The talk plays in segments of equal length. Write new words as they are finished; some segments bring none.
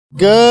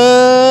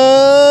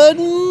Good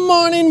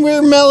morning,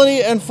 we're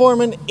Melody and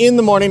Foreman in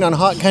the morning on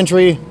Hot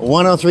Country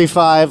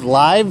 103.5,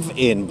 live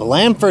in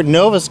Blandford,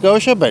 Nova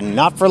Scotia, but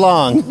not for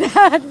long.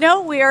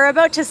 No, we are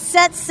about to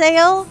set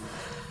sail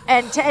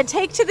and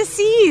take to the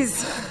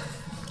seas.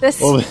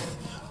 Well,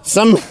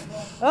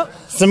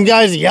 some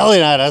guy's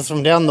yelling at us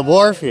from down the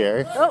wharf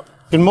here. Oh.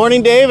 Good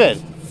morning,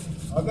 David.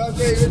 I'm not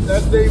David.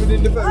 That's David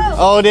in the boat.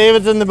 Oh,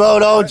 David's in the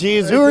boat. Oh,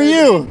 geez. Who are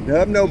you?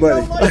 I'm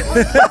nobody.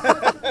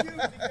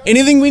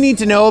 Anything we need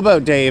to know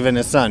about Dave and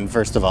his son,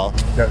 first of all?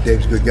 No,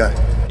 Dave's a good guy.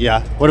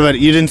 Yeah. What about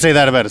it? You didn't say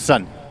that about his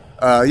son.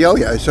 Yeah,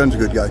 his son's a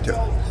good guy, too.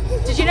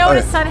 Did you know what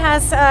his son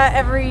has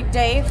every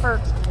day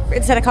for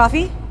instead of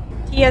coffee?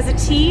 He has a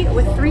tea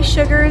with 3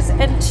 sugars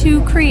and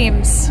 2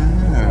 creams.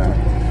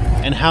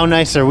 And how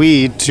nice are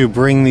we to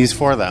bring these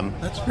for them?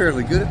 That's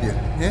fairly good of you.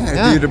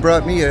 Yeah, if you'd have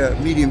brought me a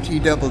medium tea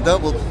double,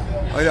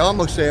 I'd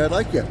almost say I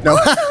like you. No.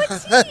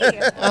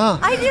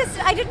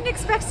 I didn't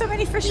expect so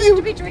many fishermen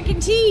to be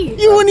drinking tea.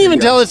 You wouldn't even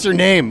tell us your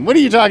name. What are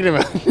you talking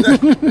about?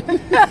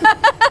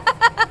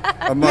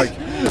 I'm Mike.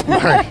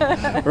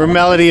 Mark. We're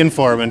Melody and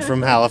Foreman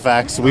from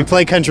Halifax. We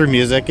play country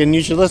music, and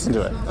you should listen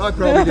to it. I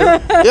probably do.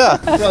 Yeah.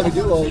 I probably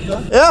do all the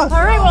time. Yeah. All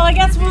right, well, I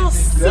guess we'll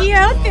see you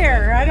out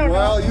there. I don't know.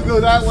 Well, you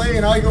go that way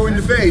and I go in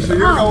the bay, so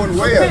you're going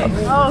way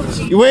Okay. out. Oh,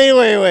 gee.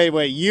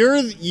 Wait.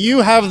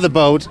 You have the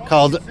boat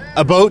called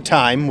A Boat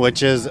Time,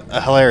 which is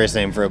a hilarious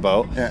name for a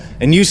boat. Yeah.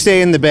 And you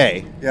stay in the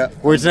bay. Yeah.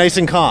 Where it's nice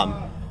and calm.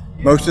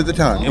 Most of the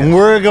time. And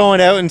we're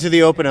going out into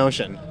the open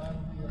ocean.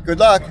 Good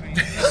luck.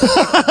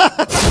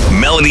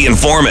 Melody and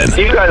Foreman.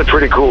 You guys are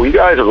pretty cool. You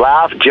guys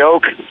laugh,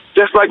 joke,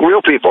 just like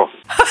real people.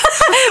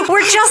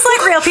 We're just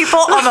like real people,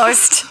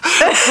 almost.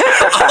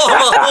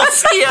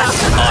 Yeah.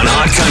 On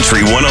Hot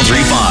Country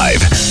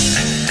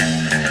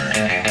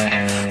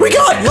 103.5. We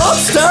got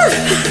lobster!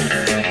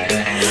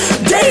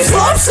 Dave's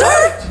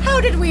lobster! How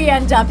did we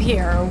end up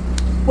here?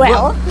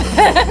 Well,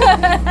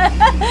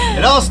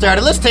 It all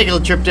started. Let's take a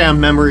trip down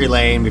memory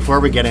lane before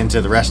we get into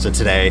the rest of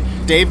today.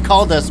 Dave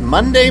called us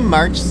Monday,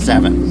 March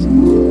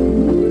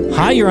 7th.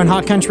 Hi, you're on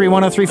Hot Country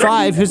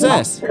 103.5. Who's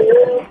this?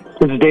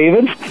 This is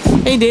David.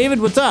 Hey,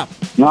 David, what's up?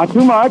 Not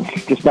too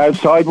much. Just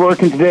outside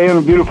working today on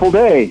a beautiful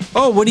day.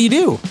 Oh, what do you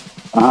do?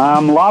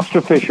 I'm a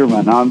lobster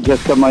fisherman. I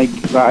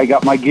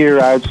got my gear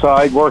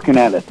outside working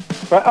at it.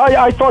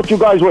 I thought you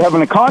guys were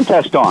having a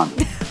contest on.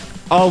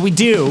 Oh, we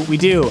do.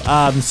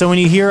 So when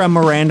you hear a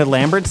Miranda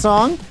Lambert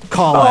song,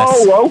 call us.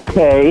 Oh,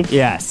 okay.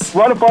 Yes.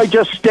 What if I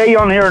just stay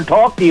on here and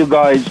talk to you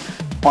guys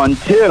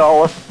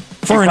until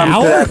For an it comes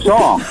hour? to that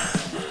song?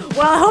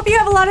 well, I hope you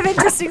have a lot of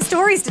interesting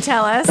stories to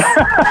tell us.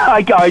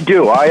 I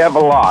do. I have a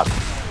lot.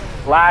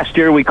 Last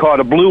year we caught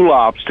a blue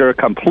lobster,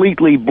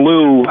 completely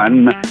blue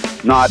and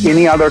not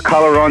any other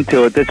color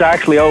onto it. That's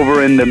actually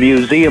over in the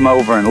museum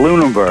over in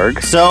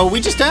Lunenburg. So we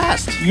just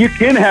asked. You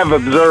can have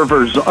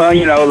observers,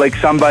 like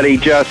somebody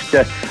just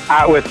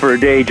out with for a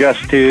day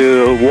just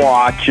to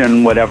watch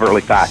and whatever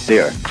like that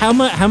there. How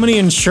many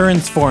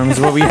insurance forms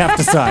will we have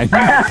to sign?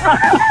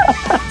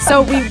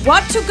 So we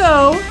want to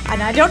go,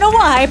 and I don't know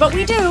why, but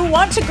we do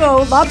want to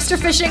go lobster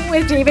fishing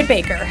with David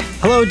Baker.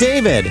 Hello,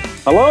 David.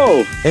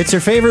 Hello. It's your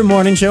favorite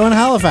morning show in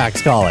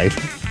Halifax calling.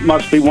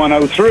 Must be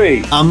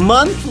 103. A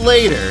month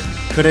later,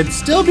 could it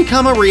still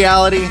become a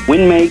reality?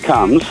 When May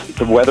comes,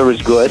 the weather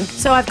is good.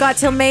 So I've got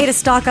till May to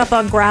stock up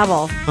on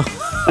gravel.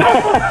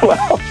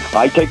 Well,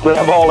 I take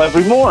gravel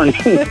every morning.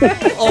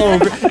 Oh,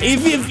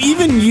 if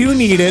even you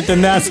need it, then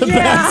that's a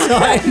bad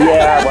sign.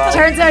 Yeah, well.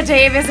 Turns out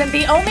Dave isn't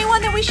the only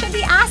one that we should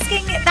be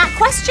asking that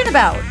question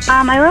about.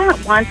 I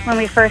went once when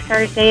we first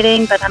started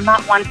dating, but I'm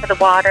not one for the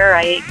water.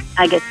 I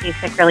get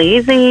seasick really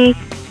easy,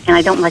 and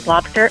I don't like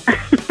lobster.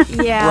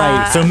 Yeah.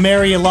 Right, so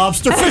marry a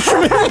lobster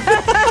fisherman.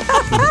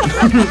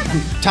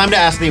 Time to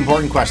ask the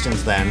important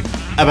questions then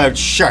about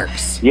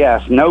sharks.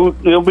 Yes,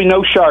 there'll be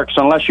no sharks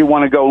unless you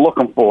want to go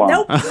looking for them.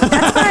 Nope,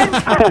 that's fine.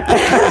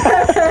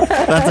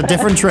 That's a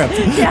different trip.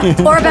 Yeah.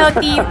 Or about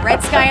the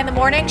red sky in the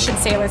morning. Should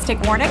sailors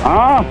take warning?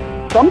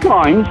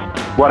 Sometimes.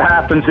 What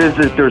happens is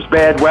there's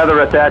bad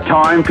weather at that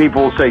time,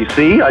 people will say,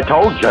 see, I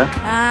told you.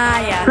 Ah,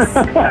 yes.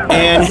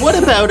 And what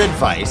about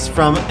advice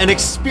from an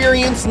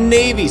experienced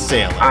Navy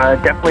sailor? I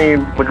definitely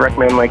would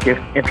recommend,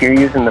 if you're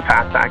using the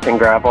fast-acting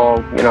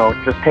gravel,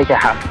 just take a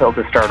half fill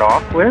to start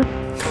off with.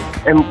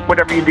 And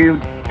whatever you do,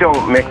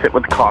 don't mix it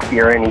with coffee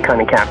or any kind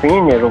of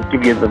caffeine. It'll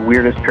give you the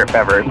weirdest trip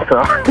ever.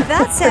 So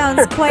That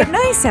sounds quite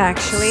nice,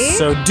 actually.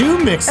 So do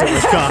mix it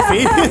with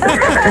coffee.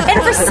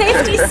 And for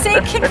safety's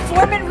sake, can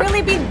Foreman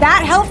really be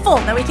that helpful?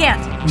 No, we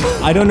can't.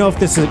 I don't know if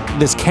this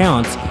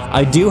counts.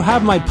 I do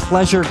have my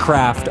pleasure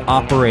craft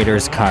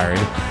operator's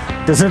card.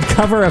 Does it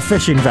cover a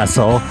fishing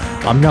vessel?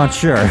 I'm not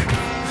sure.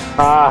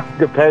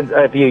 Depends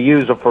if you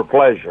use it for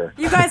pleasure.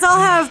 You guys all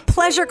have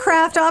pleasure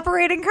craft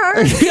operating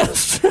cards?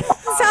 Yes.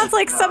 Sounds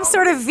like some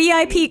sort of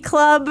VIP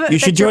club. You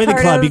should join the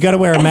club. You got to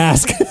wear a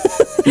mask.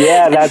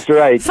 Yeah, that's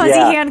right. Fuzzy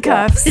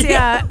handcuffs,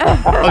 yeah.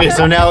 Okay,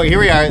 so now here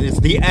we are. It's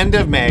the end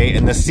of May,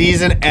 and the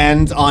season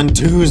ends on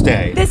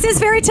Tuesday. This is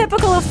very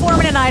typical of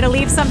Foreman and I to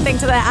leave something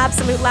to the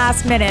absolute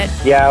last minute.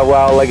 Yeah,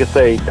 well, like I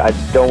say, I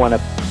don't want to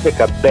pick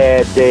a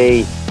bad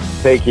day,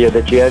 take you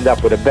that you end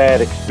up with a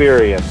bad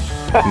experience.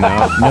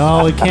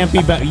 No, it can't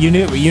be bad.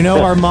 You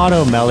know our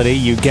motto, Melody.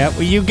 You get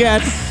what you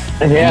get.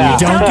 Yeah. You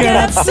don't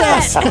get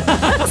upset.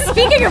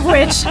 Speaking of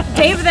which,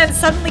 Dave then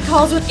suddenly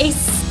calls with a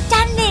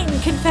stunning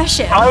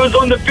confession. I was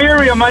on the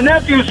ferry, and my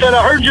nephew said,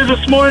 I heard you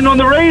this morning on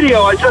the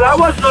radio. I said, I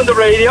wasn't on the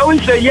radio. He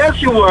said,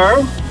 yes, you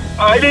were.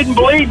 I didn't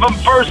believe him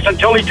first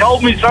until he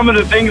told me some of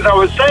the things I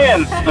was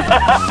saying.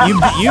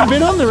 You've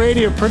been on the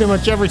radio pretty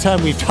much every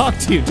time we've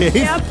talked to you, Dave.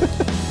 Yep.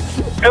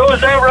 Oh,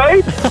 is that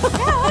right?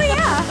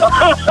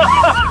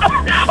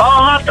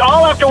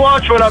 I'll have to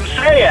watch what I'm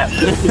saying.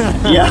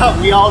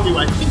 Yeah, we all do,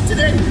 I think,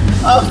 today.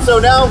 So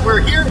now we're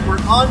here, we're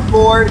on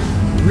board,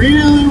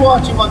 really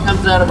watching what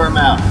comes out of our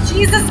mouth.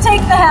 Jesus,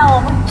 take the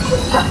helm.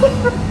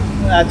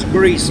 That's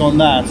grease on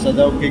that, so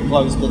don't get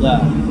close to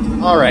that.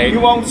 All right. You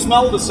won't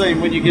smell the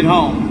same when you get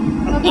home.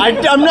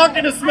 I'm not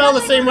going to smell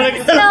the same when I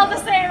get home. Smell the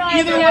same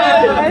Either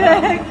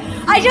way.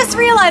 I just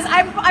realized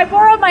I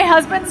borrowed my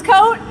husband's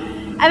coat,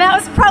 and that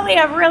was probably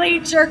a really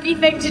jerky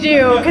thing to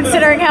do,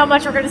 considering how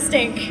much we're going to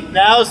stink.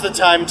 Now's the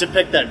time to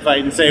pick that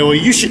fight and say, well,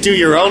 you should do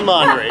your own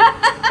laundry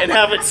and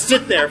have it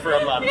sit there for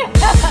a month.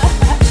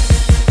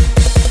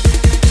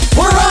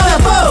 We're on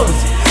a boat!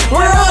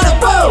 We're on a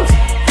boat!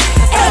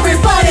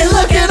 Everybody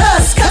look at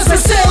us, cause we're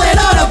sailing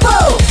on a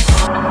boat!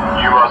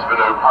 You must have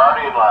been out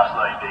partying last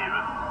night, David.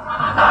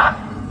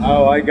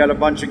 Oh, I got a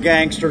bunch of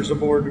gangsters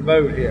aboard the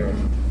boat here.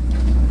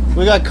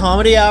 We got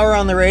Comedy Hour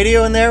on the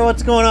radio in there?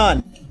 What's going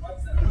on?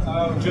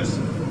 Oh, just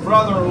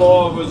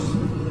brother-in-law was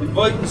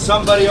inviting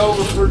somebody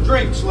over for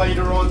drinks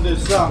later on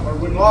this summer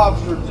when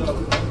lobster's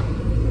over.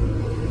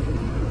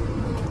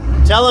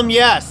 Tell him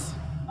yes.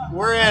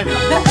 We're in.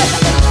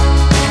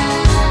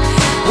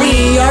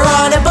 We are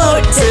on a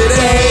boat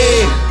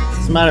today!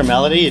 What's the matter,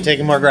 Melody? You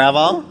taking more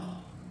Gravol?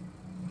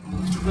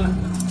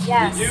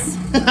 Yes.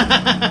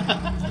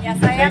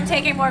 Yes, I am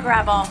taking more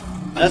gravel.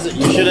 That's it.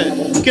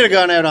 You could have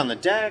gone out on the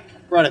deck,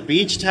 brought a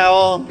beach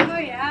towel, Oh,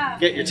 yeah.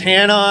 get your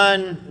tan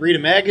on, read a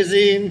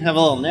magazine, have a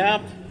little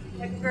nap.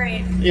 That's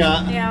great.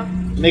 Yeah. Yeah.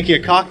 Make you a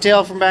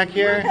cocktail from back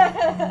here.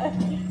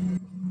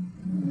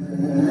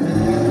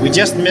 We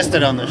just missed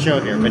it on the show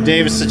here, but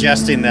Dave is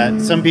suggesting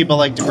that some people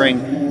like to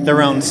bring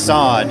their own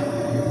sod,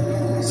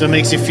 so it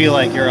makes you feel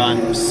like you're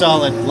on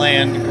solid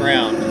land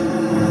ground.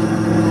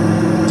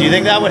 Do you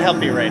think that would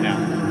help you right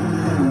now?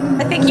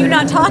 I think you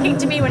not talking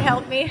to me would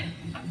help me.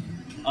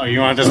 Oh, you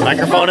want this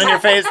microphone in your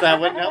face? That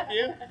wouldn't help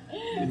you?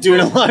 Doing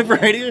a live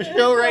radio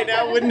show right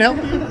now wouldn't help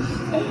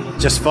you?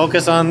 Just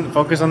focus on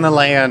the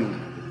land,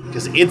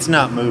 because it's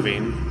not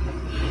moving,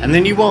 and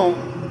then you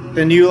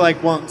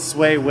won't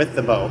sway with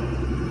the boat.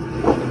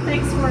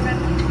 Thanks, Morgan.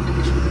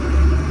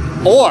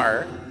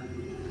 Or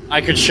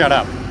I could shut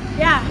up.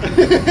 Yeah.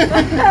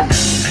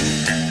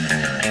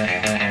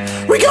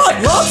 We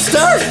got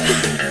lobster!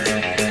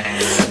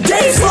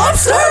 Dave's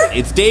lobster!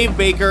 It's Dave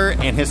Baker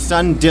and his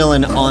son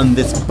Dylan on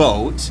this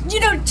boat. You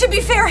know, to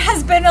be fair,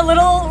 has been a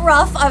little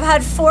rough. I've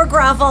had 4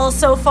 gravel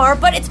so far,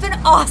 but it's been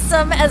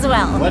awesome as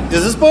well. What?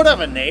 Does this boat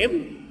have a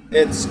name?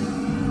 It's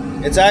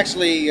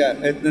actually,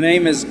 the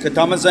name is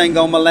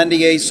Katamazango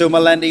Malendiye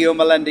Sumalendio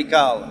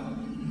Malendikal.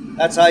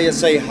 That's how you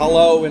say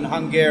hello in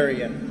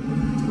Hungarian.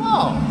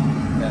 Oh.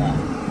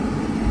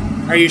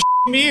 Yeah. Are you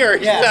me or?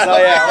 Yes,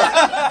 I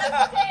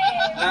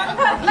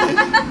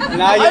am.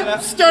 Now you I'm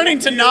starting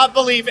to not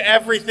believe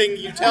everything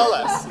you tell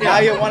us. Now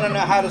you want to know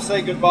how to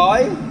say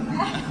goodbye?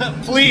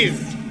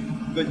 Please.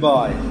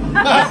 Goodbye.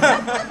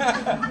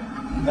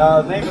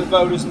 The name of the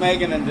boat is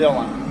Megan and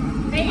Dylan.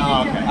 Megan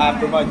and Dylan.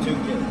 After my 2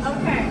 kids.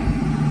 Okay.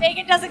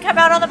 Megan doesn't come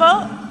out on the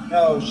boat?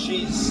 No,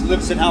 she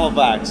lives in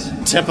Halifax.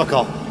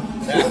 Typical.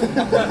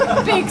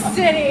 Big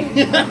city.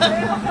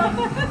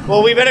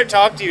 Well, we better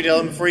talk to you,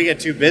 Dylan, before you get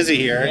too busy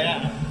here.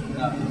 Yeah.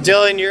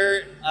 Dylan,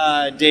 you're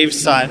Dave's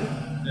son.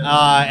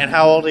 And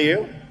how old are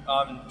you?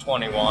 I'm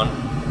 21.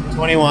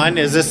 21.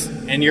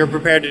 And you're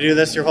prepared to do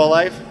this your whole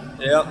life?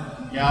 Yep.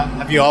 Yeah.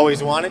 Have you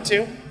always wanted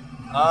to?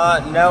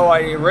 No,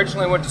 I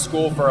originally went to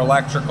school for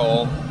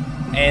electrical,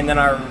 and then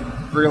I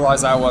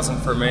realized that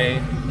wasn't for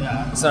me.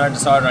 Yeah. So I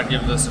decided I'd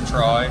give this a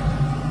try.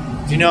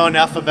 Do you know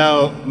enough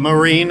about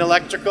marine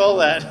electrical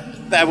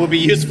that would be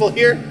useful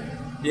here?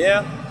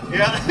 Yeah.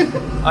 Yeah.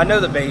 I know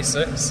the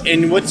basics.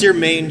 And what's your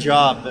main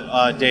job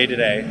day to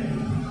day?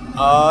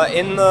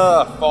 In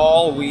the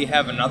fall, we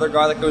have another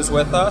guy that goes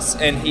with us,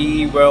 and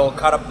he will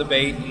cut up the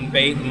bait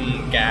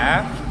and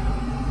gaff,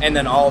 and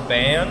then I'll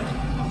band.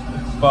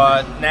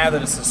 But now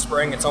that it's the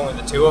spring, it's only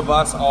the 2 of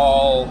us.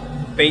 I'll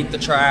bait the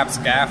traps,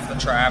 gaff the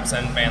traps,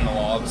 and band the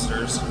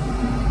lobsters.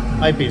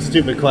 Might be a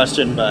stupid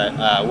question,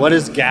 but what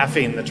is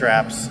gaffing the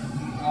traps?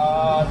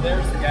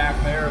 There's the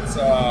gaff there. It's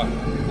a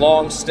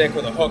long stick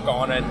with a hook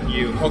on it.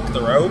 You hook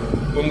the rope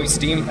when we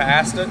steam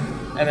past it,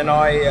 and then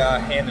I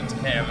hand it to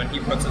him, and he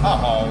puts it in the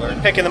hauler.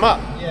 Picking them up?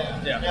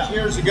 Yeah.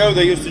 Years ago,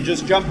 they used to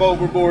just jump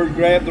overboard,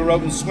 grab the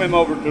rope, and swim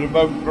over to the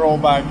boat and crawl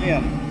back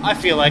in. I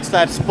feel like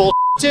that's bull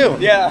too.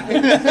 Yeah.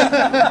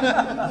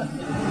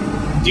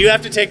 Do you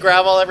have to take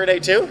gravel every day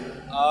too?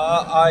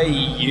 I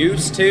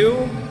used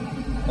to,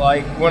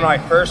 Like, when I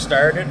first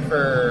started,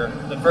 for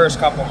the first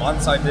couple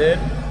months I did,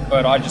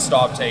 but I just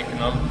stopped taking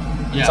them.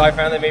 Because I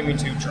found they made me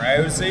too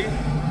drowsy.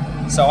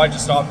 So I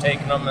just stopped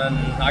taking them, and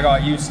I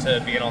got used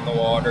to being on the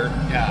water.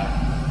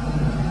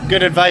 Yeah.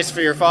 Good advice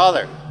for your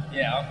father.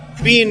 Yeah.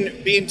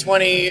 Being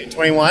 20,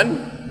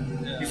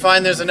 21, you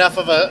find there's enough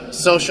of a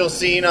social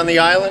scene on the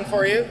island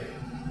for you?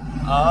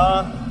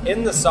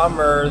 In the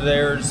summer,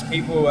 there's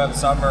people who have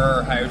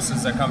summer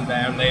houses that come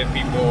down. They have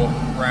people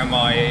around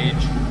my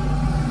age.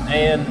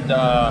 And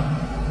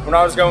when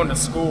I was going to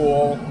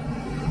school,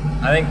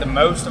 I think the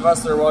most of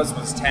us there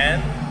was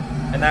 10.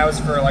 And that was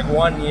for like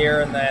 1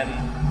 year. And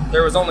then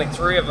there was only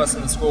 3 of us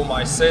in the school,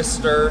 my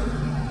sister,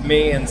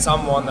 me, and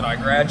someone that I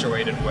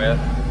graduated with.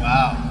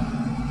 Wow.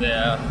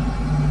 Yeah.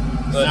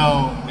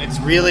 So it's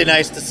really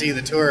nice to see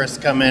the tourists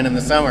come in the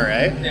summer,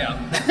 eh? Yeah.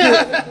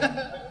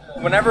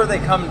 Whenever they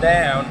come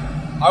down,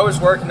 I was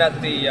working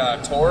at the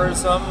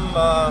tourism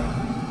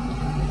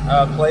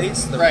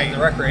place, the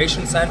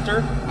recreation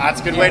center.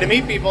 That's a good way to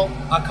meet people.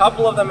 A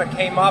couple of them had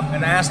came up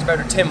and asked about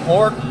a Tim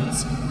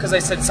Hortons because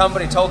they said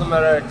somebody told them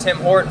about a Tim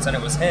Hortons and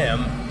it was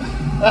him.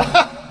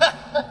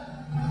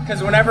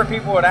 Because whenever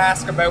people would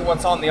ask about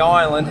what's on the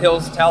island,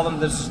 he'll tell them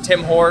there's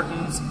Tim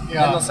Hortons, and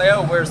they'll say,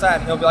 "Oh, where's that?"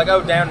 And he'll be like,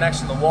 "Oh, down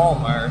next to the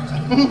Walmart."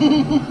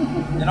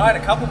 And I had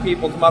a couple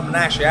people come up and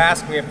actually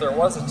ask me if there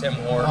was a Tim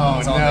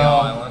Hortons on the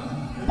island.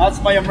 That's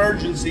my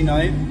emergency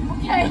knife.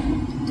 Okay.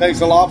 In case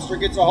a lobster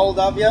gets a hold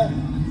of you,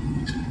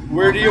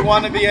 where do you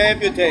want to be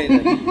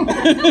amputated?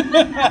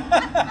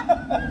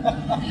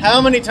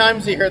 How many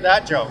times have you heard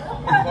that joke?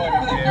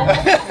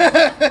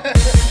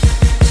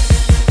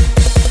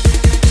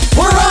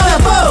 We're on a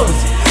boat!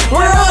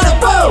 We're on a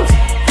boat!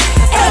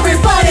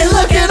 Everybody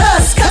look at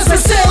us, cause we're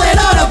sailing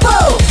on a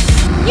boat!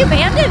 You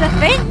banded a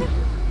thing.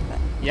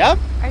 Yep.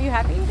 Are you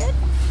happy you did?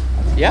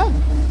 Yeah.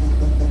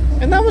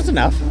 And that was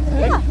enough.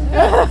 Yeah.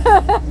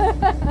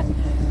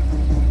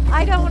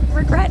 I don't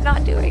regret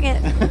not doing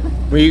it.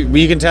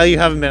 We can tell you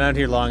haven't been out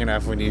here long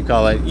enough when you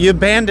call it, you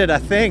banded a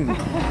thing.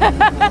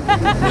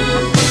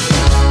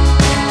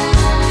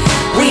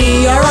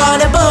 We are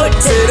on a boat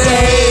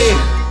today!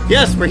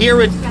 Yes, we're here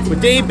with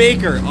Dave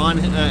Baker on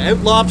out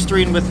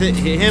lobstering with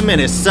him and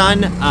his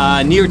son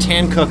near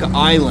Tancook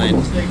Island.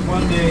 Mistake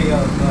one day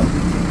of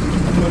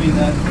putting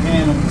that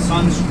can of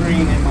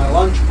sunscreen in my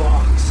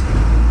lunchbox.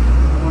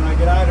 And when I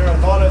get out here, I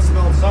thought I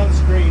smelled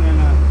sunscreen,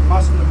 and I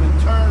mustn't have been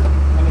turned,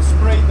 and I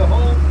sprayed the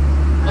whole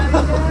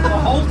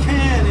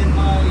can in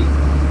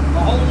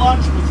the whole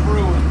lunch was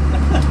ruined.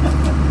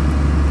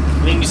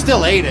 I mean, you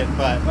still ate it,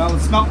 but... Well, it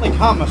smelled like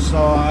hummus, so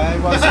I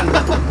wasn't...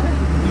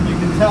 You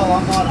can tell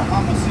I'm not a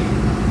hummus eater.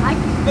 I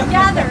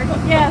gathered,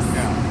 yes.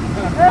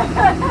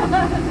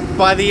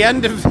 By the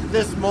end of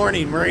this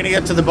morning, we're going to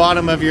get to the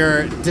bottom of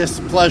your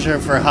displeasure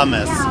for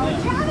hummus. Yeah,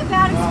 did you have a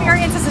bad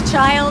experience as a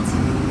child?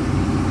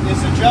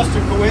 Is it just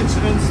a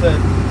coincidence that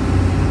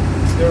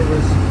there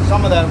was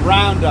some of that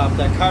Roundup,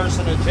 that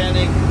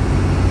carcinogenic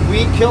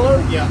weed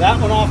killer? Yeah. That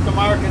went off the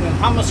market, and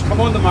hummus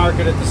come on the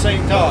market at the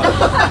same time.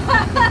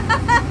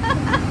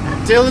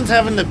 Dylan's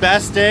having the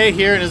best day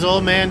hearing his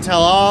old man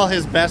tell all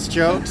his best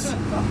jokes.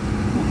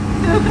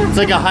 It's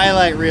like a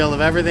highlight reel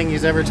of everything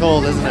he's ever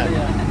told, isn't it?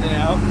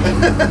 Yeah.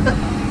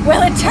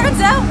 Well, it turns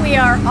out we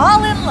are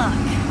all in luck.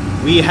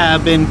 We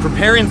have been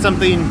preparing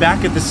something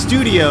back at the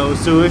studio,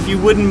 so if you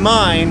wouldn't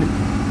mind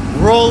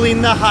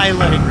rolling the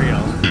highlight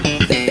reel.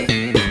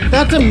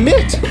 That's a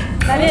mitt.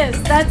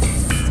 That's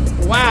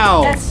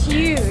wow. That's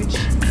huge.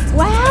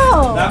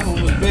 Wow. That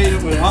one was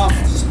baited with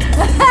hummus.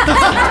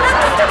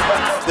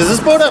 Does this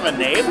boat have a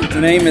name? The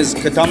name is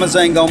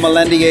Katamazango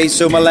Malendiye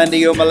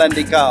Sumalendio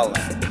Malendikal.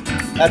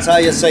 That's how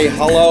you say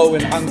hello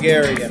in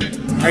Hungarian.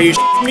 Are you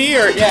me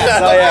or?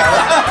 Yes, I am.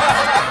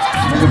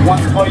 Is it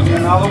one biting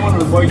another one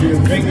or biting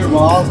your finger?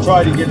 Well, I'll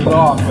try to get it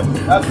off, but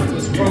that's what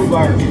this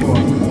crowbar is for.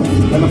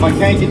 And if I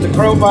can't get the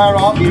crowbar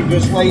off, you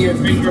just lay your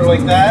finger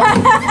like that.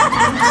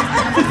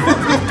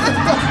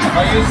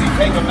 I usually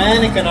take a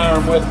mannequin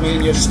arm with me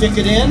and you stick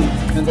it in,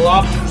 and the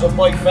lobsters will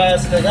bite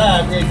fast to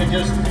that. You can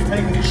just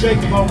take them and shake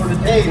them over the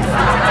table.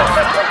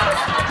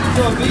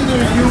 So if either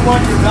of you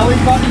want your belly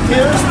button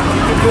pierced,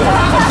 you can do it.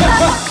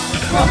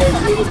 Well, there's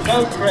little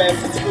toad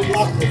crabs, it's good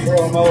luck to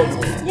throw them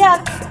over.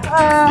 Yeah.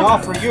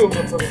 Not for you,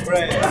 but for the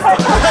crab.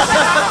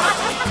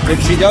 If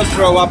she does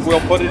throw up,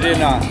 we'll put it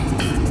in a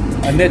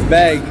knit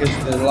bag, because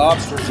the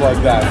lobsters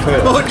like that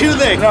too. Oh, do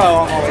they?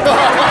 No.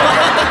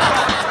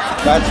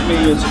 That's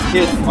me as a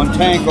kid on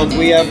Tancook.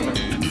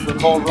 We're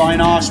called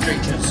rhino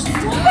ostriches.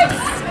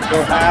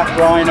 They're half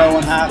rhino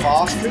and half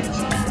ostrich.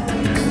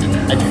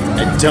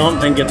 I don't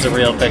think it's a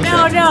real picture.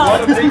 No.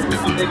 What a big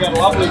one. They got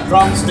lovely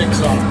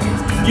drumsticks on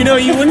them. You know,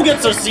 you wouldn't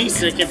get so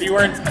seasick if you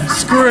weren't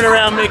screwing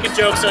around making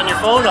jokes on your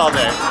phone all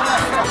day.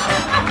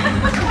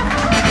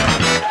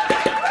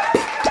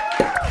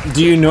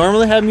 Do you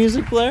normally have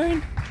music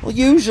blaring? Well,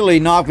 usually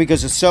not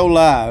because it's so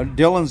loud.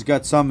 Dylan's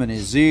got some in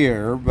his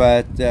ear,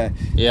 but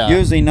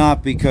usually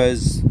not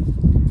because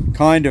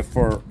kind of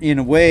in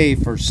a way,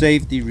 for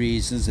safety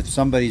reasons. If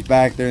somebody's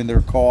back there and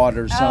they're caught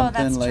or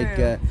something, that's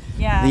true.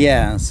 Yeah.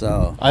 Yeah.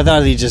 So I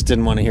thought he just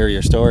didn't want to hear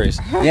your stories.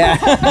 yeah.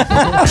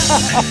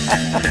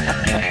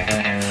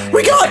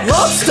 We got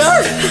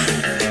lobster!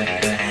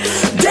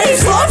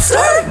 Dave's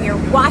lobster! We're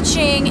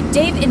watching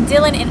Dave and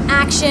Dylan in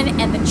action,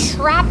 and the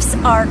traps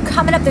are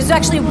coming up. There's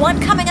actually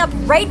one coming up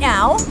right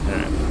now.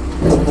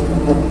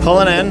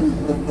 Pulling in.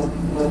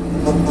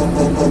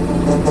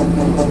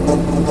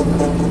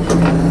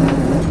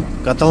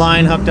 Got the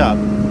line hooked up.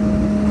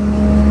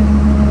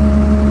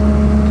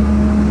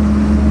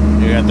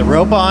 You got the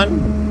rope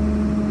on.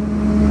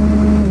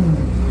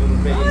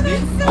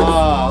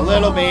 Oh,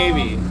 little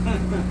baby.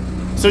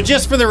 So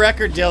just for the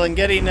record, Dylan,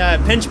 getting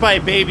pinched by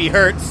a baby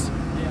hurts.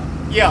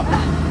 Yeah.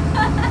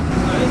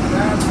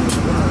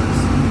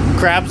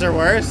 Crabs are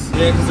worse?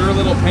 Yeah, because their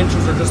little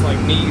pinchers are just like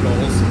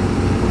needles.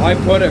 I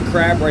put a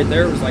crab right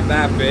there, it was like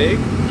that big,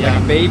 like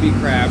a baby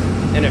crab,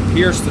 and it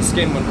pierced the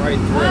skin, went right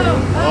through.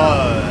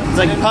 Oh, it's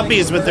like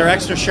puppies with their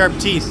extra sharp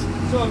teeth.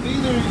 So if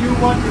either of you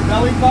want your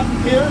belly button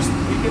pierced,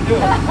 we can do it.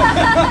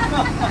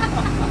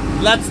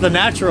 That's the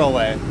natural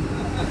way.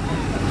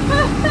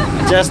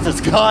 Just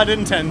as God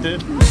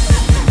intended.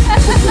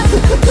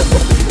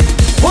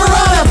 We're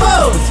on a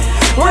boat!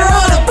 We're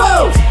on a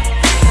boat!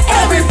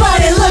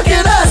 Everybody look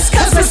at us,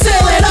 cause we're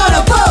sailing on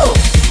a boat!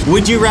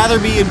 Would you rather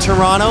be in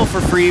Toronto for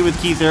free with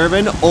Keith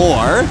Urban, or...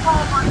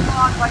 Oh my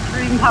God, my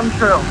dream come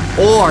true.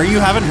 Or, you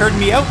haven't heard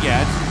me out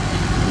yet,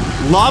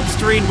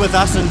 lobstering with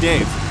us and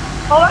Dave?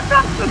 Oh, that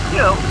sounds good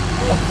too.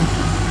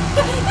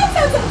 That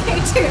sounds okay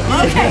too.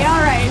 Okay,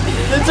 all right.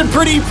 It's a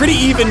pretty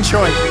even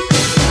choice.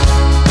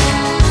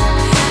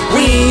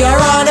 We are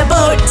on a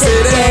boat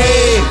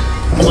today!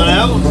 Pulling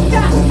out.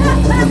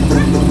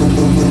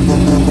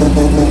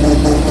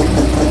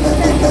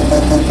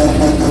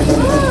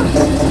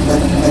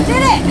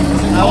 Did it!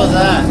 How was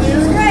that? It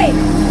was great.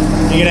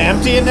 You gonna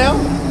empty it now?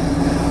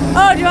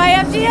 Oh, do I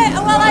empty it?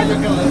 Well,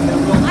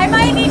 I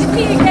might need to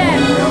pee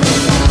again.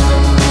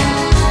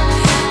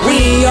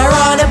 We are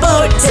on a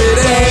boat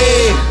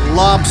today!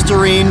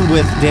 Lobstering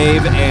with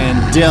Dave and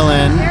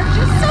Dylan. They're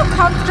just so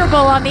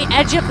comfortable on the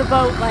edge of the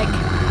boat, like.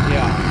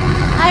 Yeah.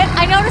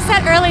 I noticed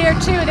that earlier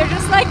too. They're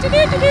just like do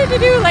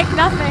like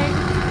nothing.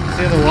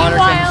 See, the water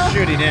Meanwhile, comes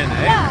shooting in,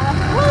 eh? Yeah.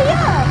 Well,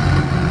 yeah.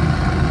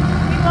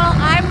 Meanwhile,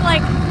 I'm like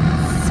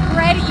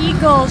spread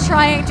eagle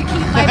trying to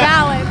keep my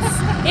balance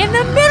in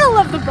the middle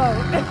of the boat.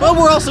 But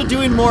we're also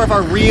doing more of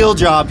our real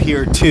job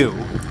here too.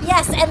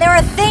 Yes, and there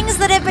are things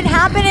that have been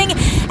happening,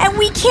 and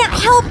we can't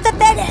help that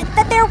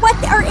they're what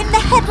are in the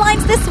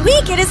headlines this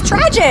week. It is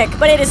tragic,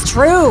 but it is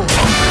true.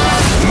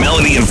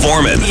 Melanie and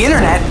Foreman. The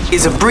internet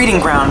is a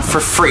breeding ground for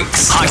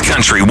freaks. Hot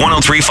Country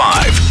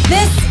 103.5.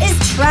 This is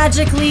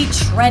tragically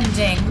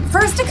trending.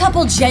 First, a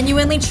couple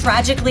genuinely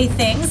tragically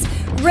things.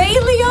 Ray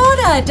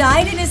Liotta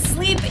died in his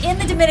sleep in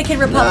the Dominican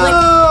Republic.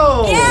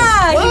 No!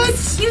 Yeah, What?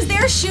 He was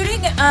there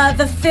shooting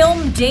the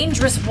film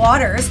Dangerous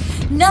Waters.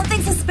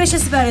 Nothing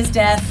suspicious about his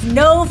death.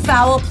 No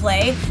foul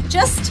play.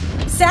 Just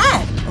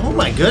sad. Oh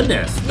my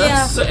goodness.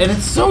 That's Yeah. and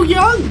it's so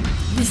young.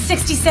 He's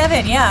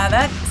 67. Yeah,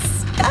 that's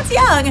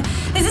young.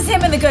 This is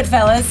him in The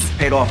Goodfellas.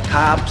 Paid off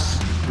cops,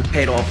 we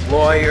paid off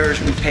lawyers,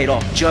 we paid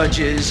off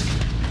judges.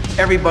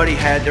 Everybody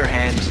had their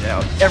hands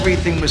out.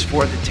 Everything was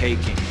for the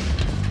taking.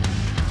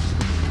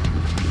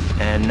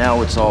 And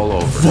now it's all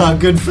over. The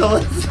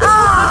Goodfellas.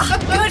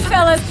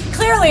 Goodfellas.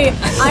 Clearly,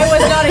 I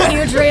was not a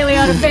huge Ray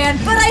Liotta fan,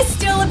 but I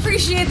still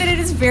appreciate that it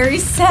is very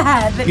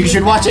sad. That You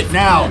should watch it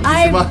now.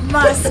 I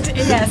must,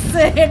 yes,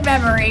 in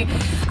memory.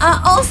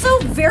 Also,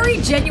 very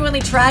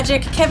genuinely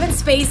tragic. Kevin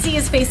Spacey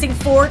is facing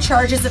 4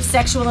 charges of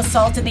sexual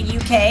assault in the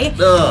UK.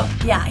 Ugh.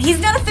 Yeah, he's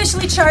not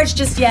officially charged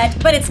just yet,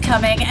 but it's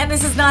coming, and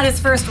this is not his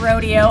first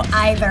rodeo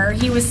either.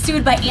 He was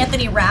sued by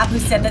Anthony Rapp, who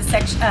said that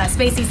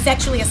Spacey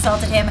sexually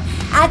assaulted him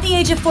at the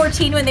age of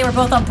 14 when they were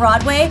both on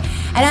Broadway,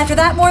 and after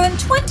that, more than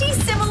 20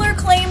 similar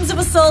claims of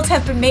assault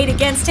have been made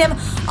against him,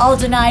 all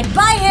denied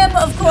by him,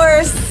 of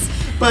course.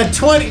 But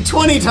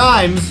 20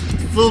 times,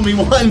 fool me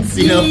once,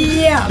 you know.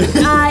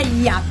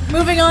 Yeah.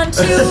 Moving on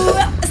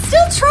to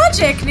still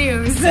tragic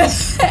news.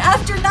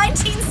 After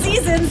 19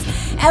 seasons,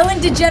 Ellen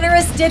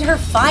DeGeneres did her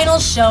final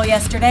show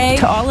yesterday.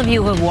 To all of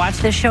you who have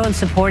watched this show and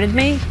supported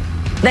me,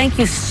 thank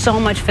you so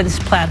much for this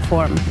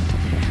platform.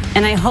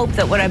 And I hope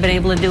that what I've been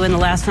able to do in the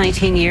last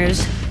 19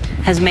 years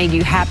has made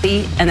you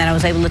happy, and that I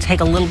was able to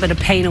take a little bit of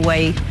pain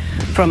away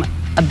from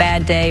a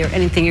bad day or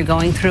anything you're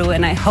going through.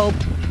 And I hope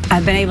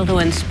I've been able to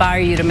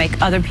inspire you to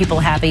make other people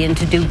happy and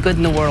to do good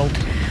in the world,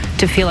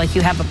 to feel like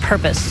you have a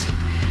purpose.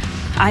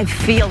 I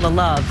feel the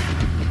love,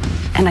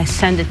 and I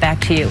send it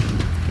back to you.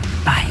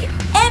 Bye.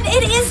 And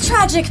it is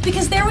tragic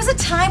because there was a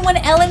time when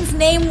Ellen's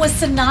name was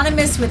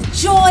synonymous with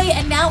joy,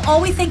 and now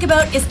all we think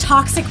about is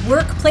toxic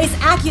workplace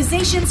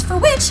accusations for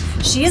which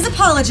she has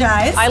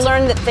apologized. I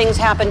learned that things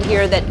happened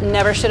here that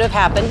never should have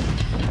happened.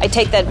 I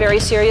take that very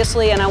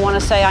seriously, and I want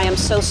to say I am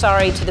so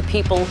sorry to the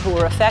people who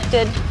were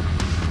affected.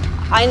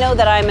 I know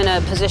that I'm in a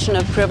position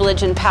of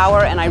privilege and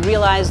power, and I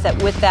realize that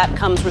with that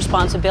comes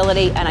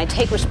responsibility, and I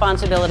take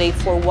responsibility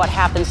for what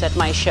happens at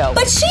my show.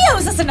 But she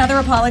owes us another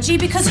apology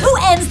because who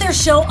ends their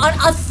show on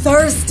a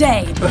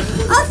Thursday?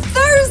 A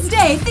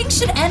Thursday! Things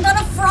should end on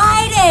a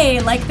Friday,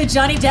 like the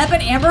Johnny Depp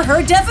and Amber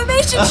Heard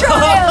defamation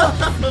trial.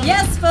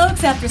 Yes,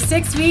 folks, after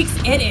 6 weeks,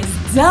 it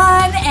is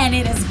done, and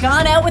it has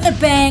gone out with a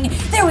bang.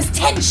 There was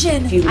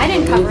tension. I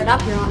didn't cover it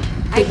up, Your Honor.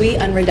 Did we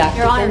unredact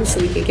Your Honor. them so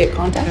we could get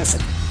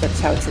context? That's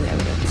how it's in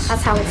evidence.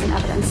 That's how it's in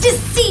evidence.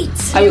 Deceit!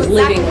 I was You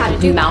living exactly how to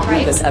with do a that, mountain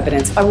right? of this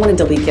evidence. If I want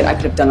to delete it, I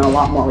could have done a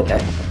lot more with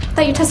it. I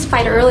thought you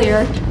testified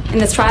earlier in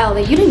this trial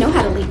that you didn't know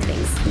how to leak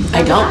things.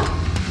 I don't.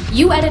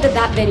 You edited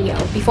that video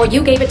before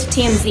you gave it to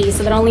TMZ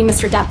so that only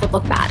Mr. Depp would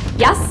look bad.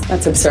 Yes?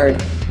 That's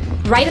absurd.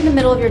 Right in the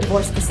middle of your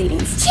divorce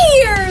proceedings.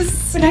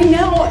 Cheers! But I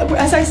now,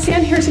 as I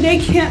stand here today,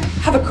 can't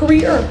have a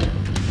career.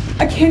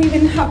 I can't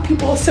even have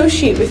people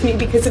associate with me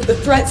because of the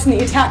threats and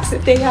the attacks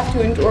that they have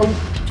to endure.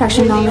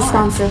 Objection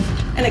non-responsive.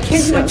 And I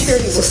can't do my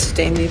charity work.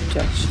 Sustain the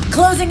objection.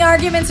 Closing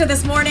arguments are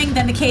this morning,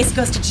 then the case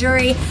goes to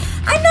jury.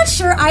 I'm not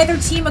sure either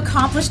team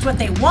accomplished what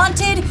they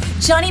wanted.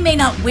 Johnny may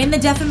not win the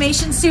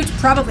defamation suit,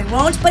 probably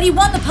won't, but he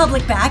won the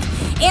public back.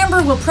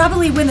 Amber will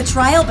probably win the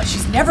trial, but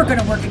she's never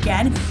gonna work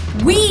again.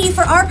 We,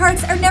 for our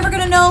parts, are never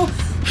gonna know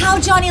how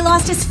Johnny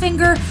lost his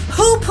finger,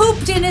 who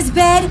pooped in his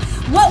bed.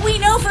 What we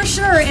know for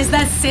sure is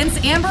that since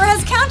Amber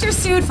has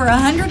countersued for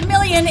 $100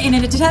 million in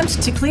an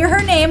attempt to clear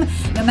her name,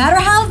 no matter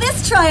how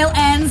this trial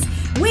ends,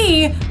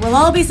 we will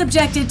all be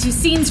subjected to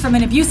Scenes from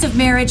an Abusive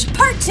Marriage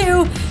Part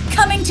 2,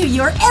 coming to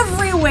your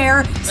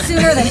everywhere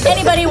sooner than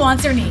anybody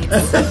wants or needs.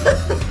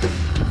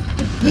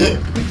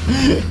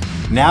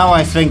 Now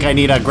I think I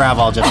need a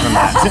gravel just from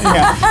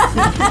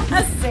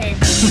that. Same.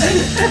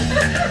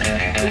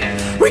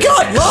 We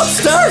got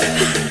lobster!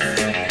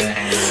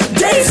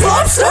 Dave's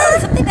lobster!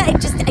 Something that I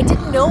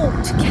didn't know.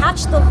 To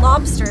catch the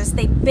lobsters,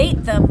 they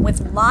bait them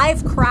with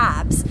live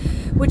crabs,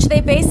 which they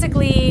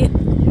basically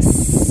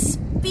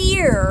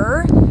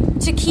spear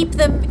to keep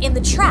them in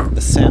the trap.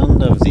 The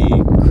sound of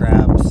the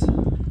crabs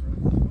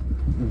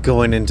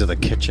going into the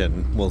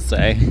kitchen, we'll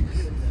say.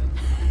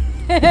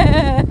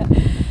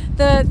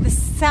 The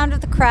sound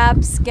of the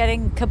crabs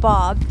getting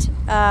kebabbed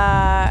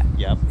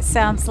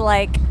sounds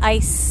like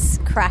ice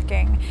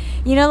cracking.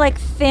 You know, like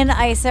thin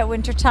ice at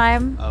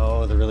wintertime?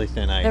 Oh, the really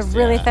thin ice. The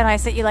really thin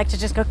ice that you like to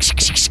just go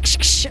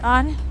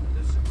on?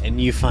 And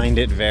you find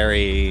it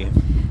very...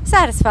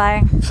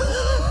 satisfying.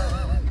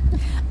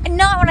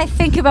 Not when I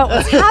think about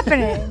what's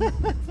happening,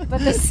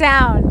 but the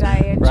sound I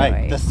enjoy.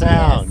 Right, the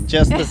sound.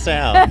 Yes. Just the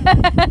sound.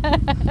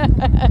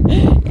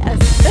 Yes.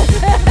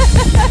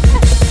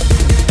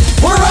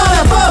 We're on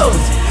a boat!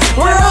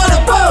 We're on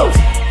a boat!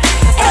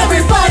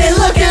 Everybody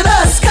look at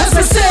us, cause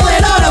we're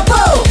sailing on a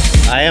boat!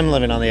 I am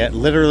living on the edge,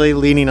 literally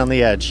leaning on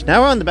the edge.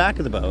 Now we're on the back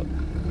of the boat.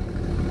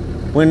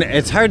 When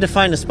it's hard to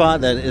find a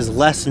spot that is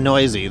less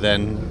noisy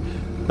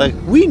than, like,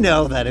 we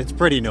know that it's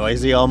pretty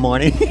noisy all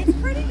morning. It's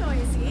pretty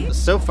noisy.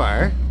 So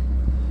far,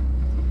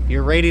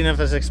 your rating of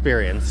this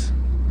experience,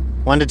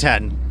 1 to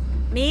 10.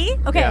 Me?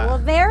 Okay, Yeah. well,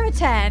 they're a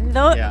 10.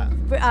 Though, Yeah.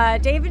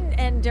 David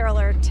and Daryl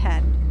are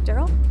 10.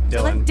 Daryl?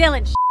 Dylan.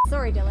 Dylan.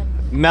 Sorry, Dylan.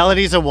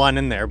 Melody's a 1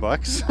 in their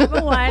books. I'm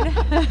a 1.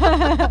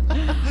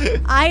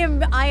 I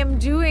am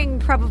doing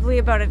probably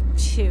about a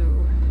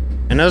 2.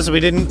 And notice we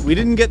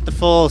didn't get the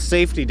full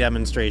safety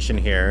demonstration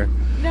here.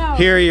 No.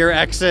 Here are your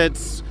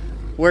exits.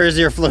 Where's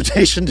your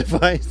flotation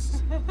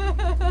device?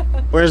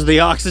 Where's the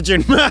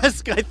oxygen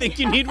mask? I think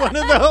you need one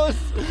of those.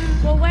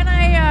 Well, when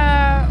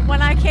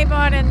I came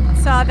on and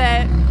saw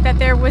that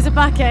there was a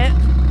bucket,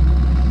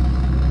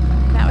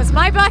 that was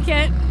my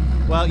bucket.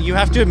 Well, you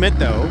have to admit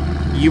though,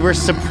 you were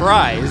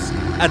surprised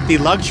at the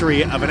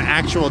luxury of an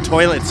actual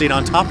toilet seat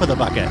on top of the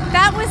bucket.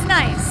 That was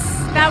nice.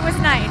 That was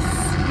nice.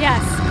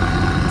 Yes.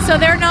 So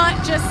they're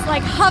not just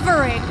like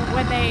hovering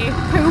when they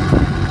poop.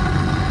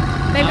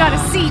 They've got a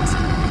seat.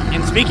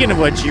 And speaking of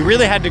which, you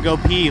really had to go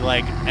pee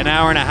like an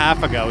hour and a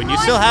half ago, and you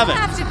still haven't.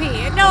 I have to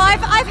pee. No,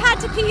 I've had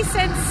to pee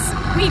since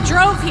we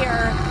drove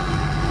here.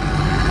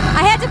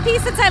 I had to pee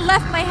since I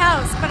left my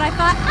house, but I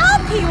thought I'll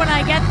pee when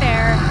I get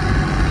there.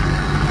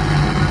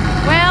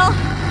 Well,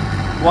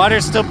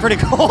 Water's still pretty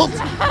cold.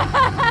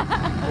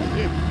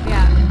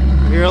 Yeah.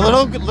 You're a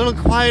little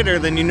quieter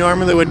than you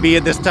normally would be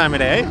at this time of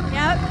day.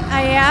 Yep,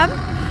 I am.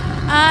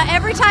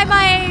 Every time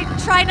I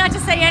try not to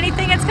say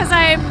anything, it's because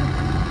I'm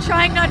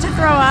trying not to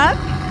throw up.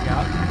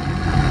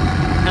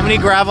 How many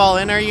gravel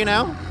in are you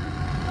now?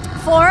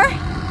 4.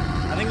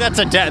 I think that's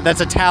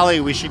a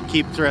tally we should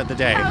keep throughout the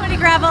day. How many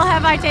gravel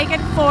have I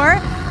taken? 4.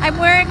 I'm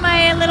wearing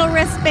my little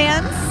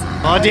wristbands.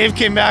 Oh, Dave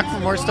came back for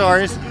more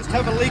stories. Just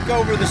have a leak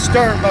over the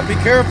stern, but be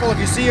careful if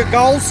you see a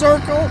gull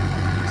circling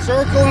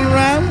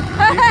around.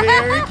 Be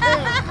very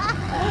careful.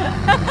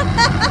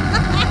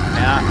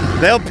 Yeah,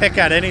 they'll pick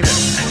at anything.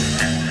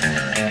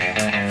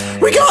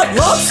 We got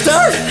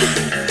lobster!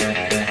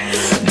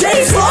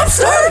 Dave's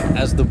lobster!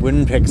 As the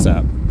wind picks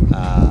up,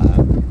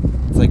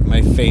 it's like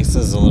my face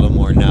is a little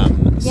more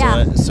numb.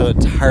 Yeah. So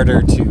it's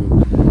harder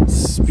to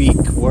speak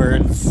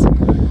words.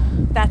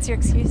 That's your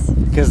excuse?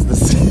 Because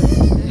this...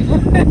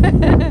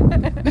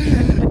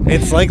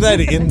 It's like that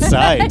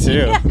inside,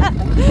 too. Yeah.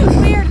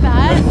 Weird,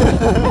 that.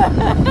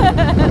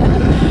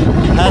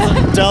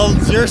 Hasn't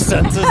dulled your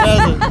senses,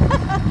 has it?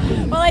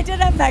 Well, I did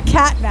have that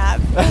cat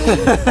nap.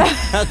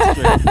 That's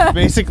true.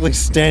 Basically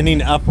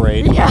standing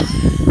upright Yeah.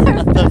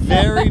 at the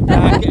very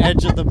back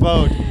edge of the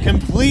boat,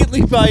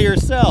 completely by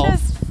yourself.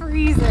 Just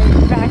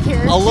freezing back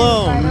here.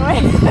 Alone. Too, by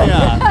the way.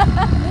 Yeah.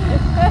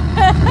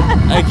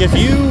 Like, if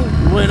you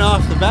went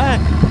off the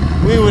back,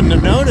 we wouldn't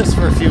have noticed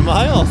for a few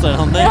miles, I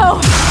don't think. No.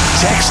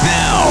 Text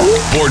now.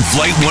 Board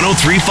Flight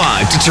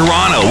 1035 to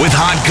Toronto with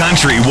Hot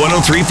Country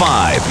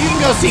 1035. You can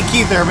go see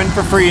Keith Urban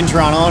for free in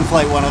Toronto on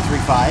Flight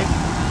 1035.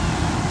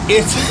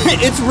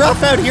 It's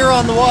rough out here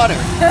on the water.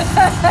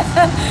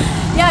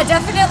 Yeah,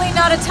 definitely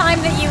not a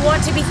time that you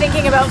want to be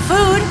thinking about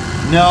food.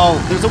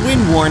 No, there's a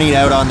wind warning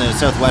out on the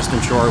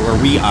southwestern shore where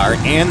we are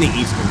and the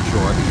eastern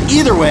shore.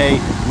 Either way,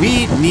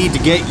 we need to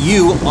get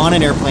you on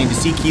an airplane to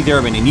see Keith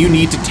Urban, and you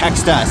need to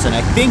text us, and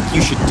I think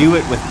you should do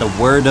it with the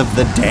word of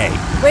the day.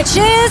 Which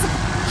is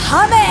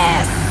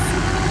hummus.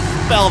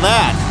 Spell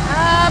that.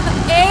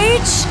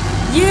 H-U-M-M-U-S.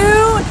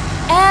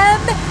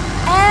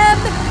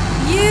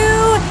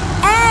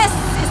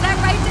 Is that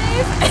right,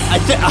 Dave?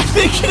 I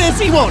think it is.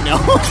 He won't know.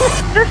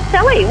 They're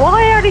silly.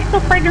 Why are they so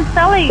friggin'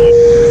 silly?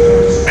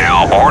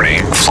 Now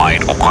boarding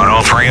Flight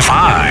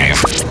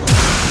 1035.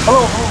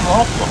 Hello.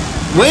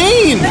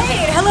 Wayne!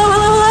 Wayne,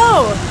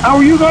 hello. How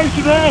are you guys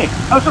today?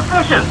 How's the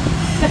fishing?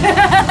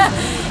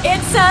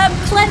 It's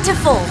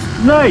plentiful.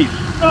 Nice.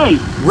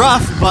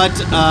 Rough, but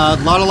a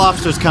lot of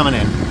lobsters coming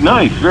in.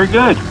 Nice, very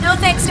good. No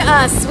thanks to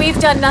us. We've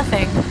done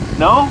nothing.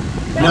 No?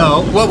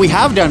 No, what we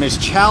have done is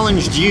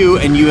challenged you,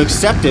 and you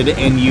accepted,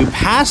 and you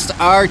passed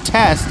our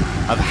test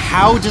of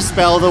how to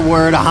spell the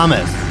word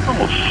hummus.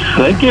 Oh,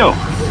 thank you.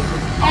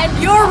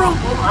 And your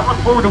I look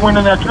forward to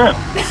winning that trip.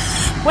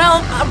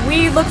 Well,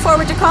 we look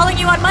forward to calling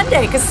you on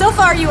Monday, because so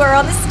far you are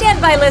on the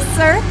standby list,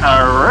 sir.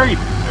 All right.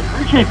 I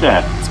appreciate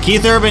that. It's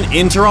Keith Urban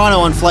in Toronto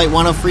on Flight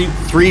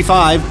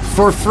 1035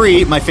 for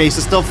free. My face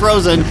is still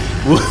frozen.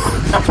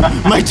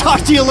 Might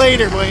talk to you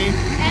later, Wayne.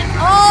 And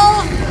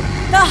all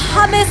the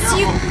hummus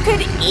you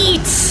could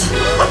eat.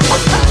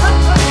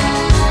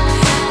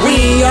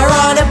 We are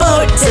on a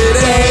boat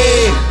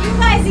today. You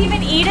guys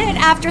even eat it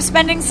after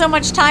spending so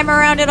much time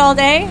around it all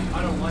day?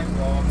 I don't like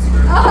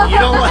lobster. You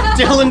don't like...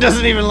 Dylan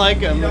doesn't even like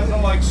them. He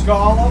doesn't like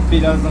scallop. He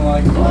doesn't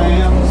like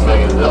clams. I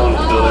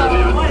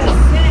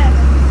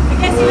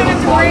guess you don't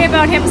have to worry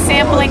about him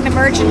sampling the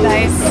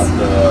merchandise.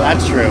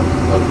 That's true.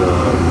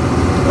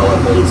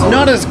 It's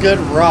not as good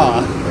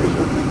raw.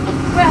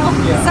 Well,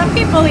 some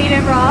people eat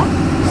it raw.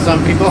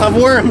 Some people have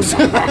worms.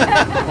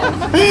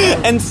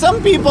 And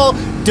some people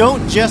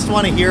don't just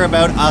want to hear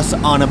about us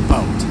on a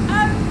boat.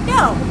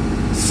 No.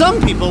 Some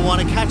people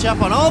want to catch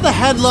up on all the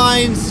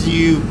headlines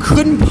you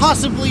couldn't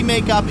possibly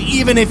make up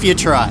even if you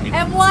tried.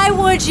 And why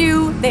would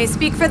you? They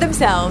speak for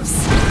themselves.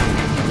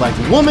 Like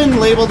woman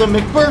labeled a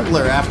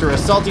McBurglar after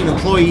assaulting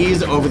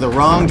employees over the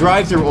wrong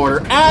drive-thru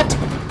order at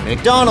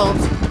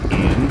McDonald's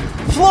in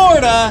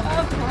Florida.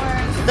 Of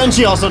course. Then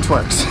she also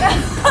twerks.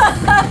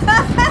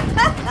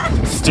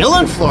 Still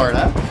in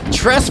Florida,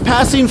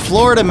 trespassing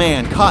Florida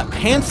man caught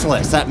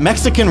pantsless at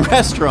Mexican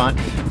restaurant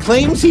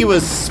claims he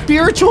was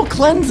spiritual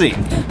cleansing.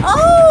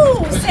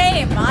 Oh,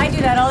 same. I do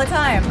that all the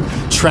time.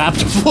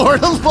 Trapped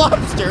Florida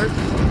lobster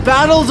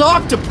battles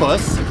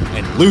octopus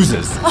and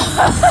loses.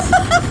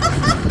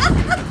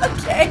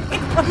 Okay.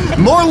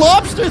 More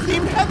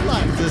lobster-themed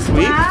headlines this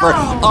week for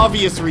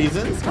obvious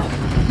reasons.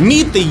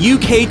 Meet the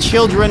UK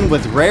children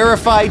with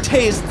rarefied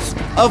tastes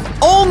of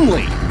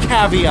only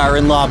caviar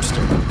and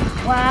lobster.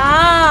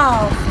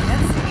 Wow.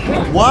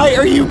 Why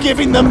are you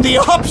giving them the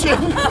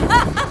option?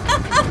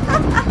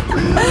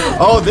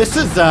 Oh, this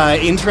is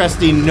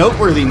interesting,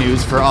 noteworthy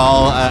news for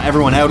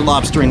everyone out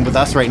lobstering with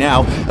us right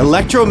now.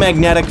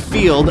 Electromagnetic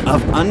field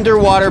of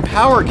underwater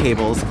power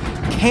cables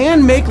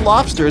can make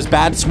lobsters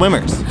bad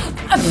swimmers.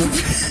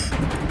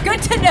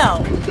 Good to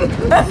know.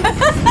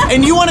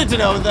 And you wanted to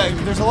know that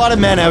there's a lot of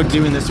men out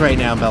doing this right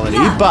now, Melody.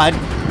 Yeah. But,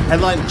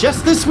 headline,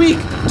 just this week,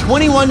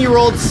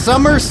 21-year-old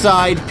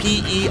Summerside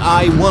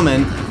PEI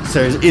woman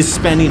is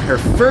spending her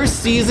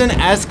first season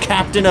as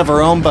captain of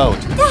her own boat.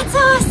 That's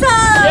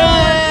awesome!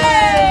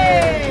 Yay!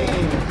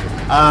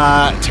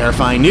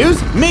 Terrifying news.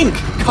 Mink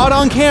caught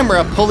on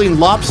camera pulling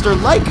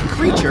lobster-like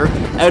creature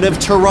out of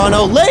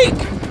Toronto Lake.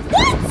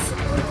 What?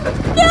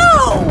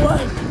 No!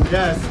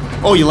 Yes.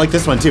 Oh, you like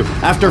this one too.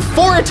 After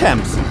 4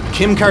 attempts,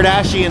 Kim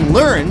Kardashian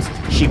learns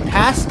she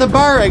passed the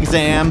bar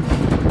exam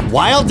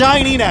while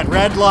dining at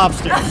Red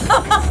Lobster.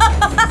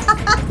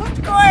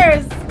 Of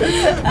course.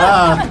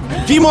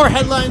 A few more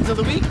headlines of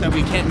the week that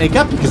we can't make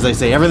up because they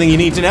say everything you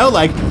need to know,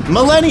 like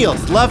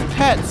millennials love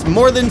pets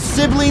more than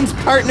siblings,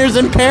 partners,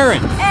 and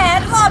parents.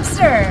 And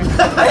lobster.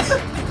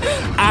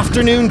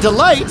 Afternoon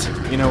delight,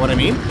 you know what I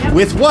mean,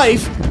 with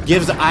wife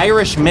gives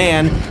Irish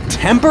man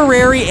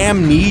temporary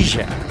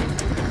amnesia.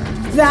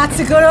 That's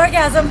a good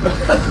orgasm.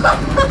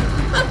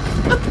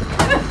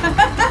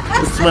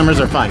 Swimmers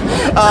are fine.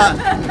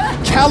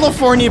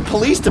 California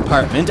Police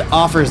Department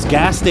offers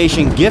gas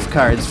station gift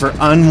cards for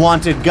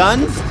unwanted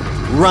guns.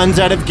 Runs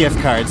out of gift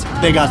cards.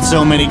 They got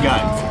so many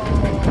guns.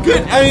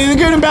 Good. I mean,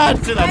 good and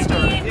bad to that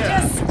story.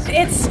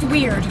 It's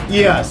weird.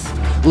 Yes.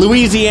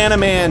 Louisiana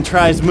man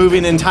tries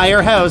moving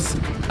entire house,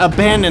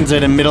 abandons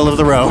it in middle of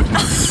the road.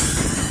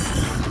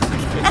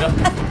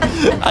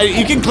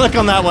 You can click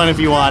on that one if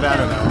you want. I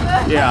don't know.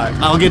 Yeah,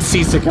 I'll get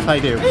seasick if I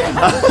do.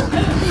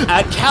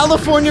 At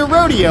California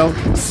Rodeo,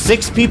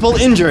 6 people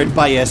injured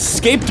by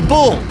escaped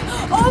bull.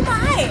 Oh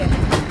my!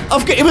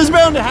 Okay, it was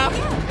bound to happen.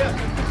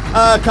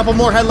 A couple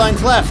more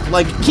headlines left,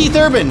 like Keith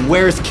Urban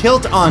wears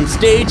kilt on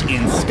stage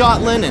in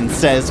Scotland and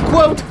says,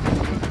 quote,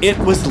 "It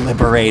was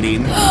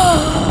liberating."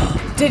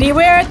 Did he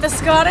wear it the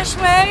Scottish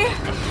way?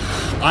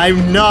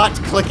 I'm not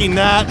clicking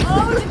that.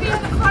 Oh, to be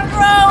in the front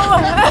row.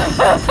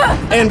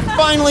 And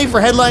finally, for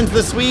headlines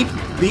this week,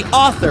 the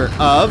author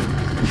of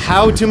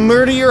How to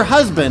Murder Your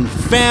Husband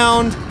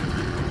found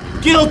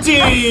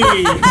guilty.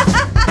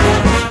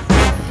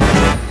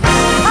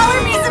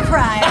 Color me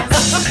surprised.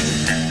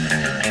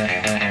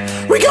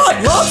 We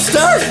got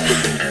lobster!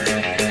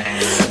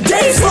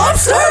 Dave's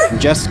lobster!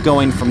 Just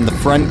going from the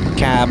front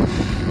cab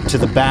to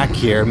the back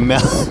here,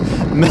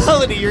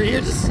 Melody, you're here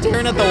just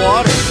staring at the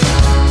water.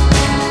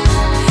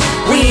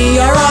 We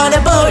are on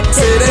a boat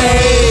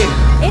today!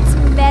 It's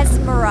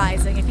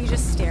mesmerizing if you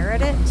just stare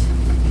at it.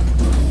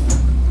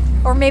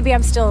 Or maybe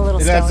I'm still a little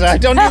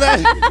stoned. Don't do that.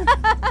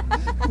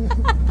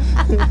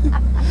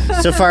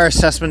 So far,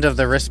 assessment of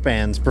the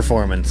wristbands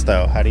performance,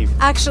 though. How do you...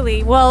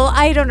 Actually, well,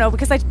 I don't know,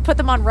 because I put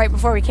them on right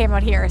before we came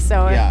out here,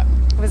 so... Yeah.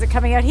 Was it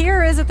coming out here,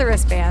 or is it the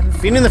wristbands?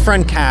 Being in the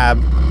front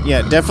cab,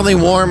 yeah, definitely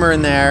warmer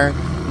in there.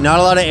 Not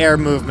a lot of air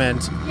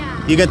movement.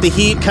 Yeah. You got the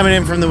heat coming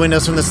in from the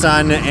windows from the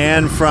sun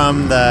and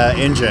from the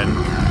engine.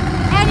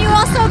 And you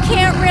also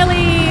can't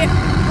really...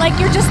 Like,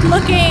 you're just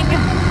looking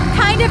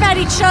kind of at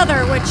each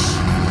other, which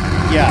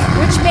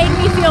made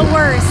me feel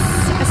worse.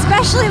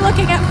 Especially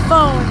looking at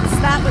phones.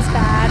 That was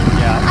bad.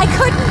 Yeah. I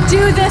couldn't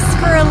do this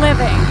for a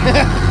living.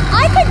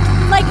 I could,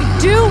 like,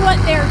 do what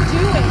they're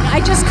doing.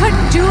 I just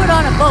couldn't do it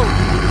on a boat.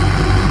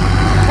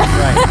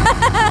 Right.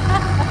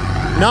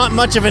 Not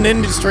much of an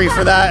industry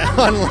for that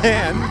on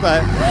land,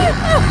 but...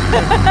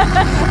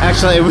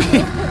 Actually,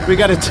 we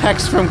got a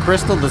text from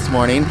Crystal this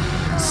morning.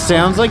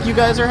 Sounds like you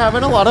guys are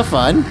having a lot of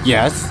fun.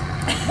 Yes.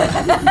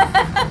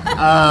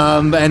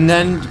 And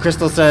then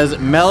Crystal says,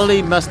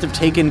 Melody must have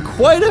taken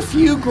quite a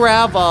few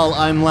Gravol.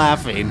 I'm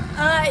laughing.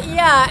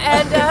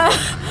 And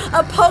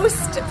a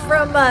post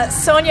from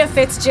Sonia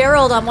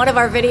Fitzgerald on one of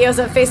our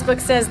videos on Facebook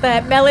says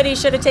that Melody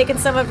should have taken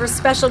some of her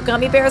special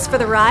gummy bears for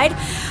the ride.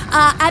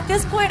 At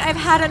this point, I've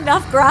had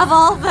enough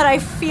Gravol that I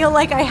feel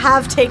like I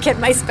have taken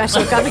my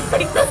special gummy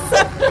bears.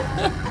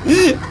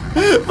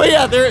 But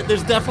yeah,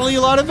 there's definitely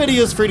a lot of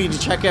videos for you to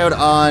check out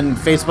on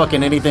Facebook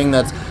and anything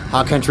that's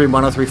Hot Country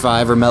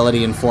 103.5 or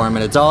Melody Inform,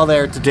 and it's all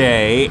there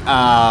today.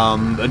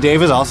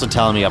 Dave is also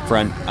telling me up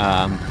front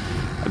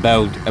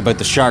about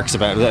the sharks.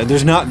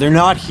 They're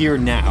not here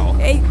now.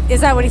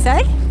 Is that what he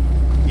said?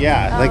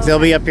 Yeah, like they'll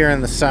be up here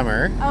in the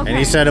summer. Okay. And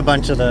he said a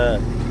bunch of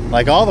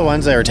all the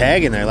ones that were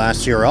tagging there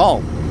last year are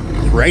all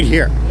right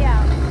here.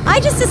 Yeah. I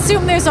just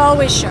assume there's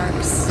always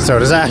sharks. So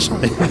does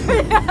Ashley.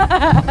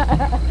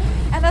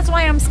 And that's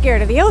why I'm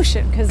scared of the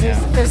ocean, because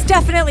there's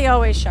definitely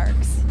always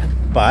sharks.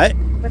 But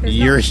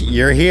you're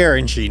here,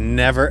 and she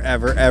never,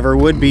 ever, ever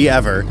would be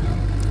ever.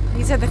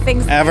 These are the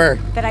things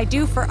that I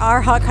do for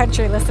our Hot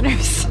Country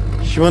listeners.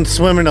 She won't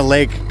swim in a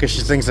lake because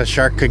she thinks a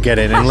shark could get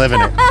in and live in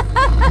it.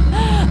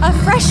 A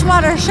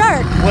freshwater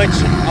shark. Which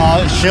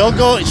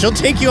she'll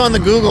take you on the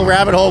Google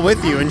rabbit hole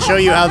with you and show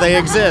you how they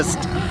exist.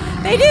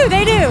 They do.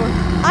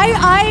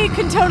 I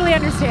can totally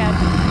understand.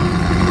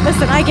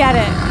 Listen, I get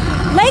it.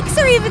 Lakes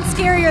are even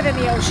scarier than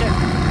the ocean.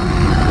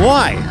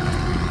 Why?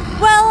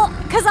 Well,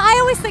 because I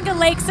always think of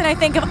lakes and I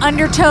think of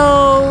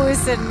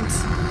undertows, and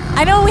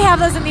I know we have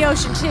those in the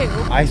ocean too.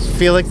 I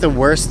feel like the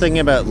worst thing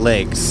about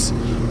lakes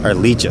are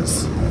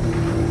leeches.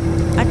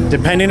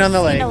 Depending on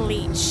the lake. I've never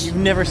seen a leech. You've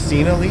never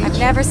seen a leech? I've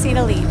never seen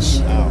a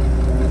leech. Oh.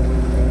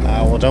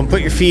 Well, don't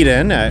put your feet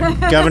in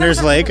at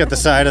Governor's Lake at the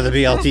side of the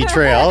BLT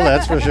trail,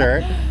 that's for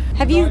sure.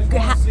 Have you...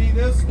 see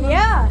this?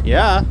 Yeah.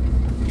 Yeah.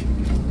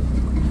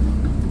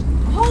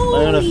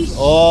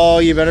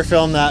 Holy you better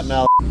film that,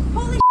 Mel.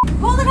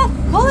 Hold it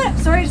up.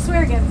 Sorry to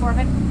swear again,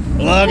 Foreman.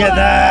 Look at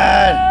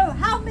that.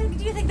 How big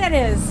do you think that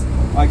is?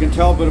 I can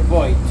tell by the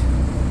bite.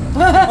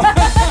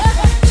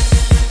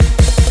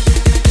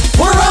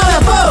 We're on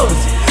a boat!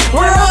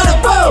 We're on a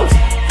boat!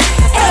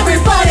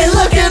 Everybody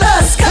look at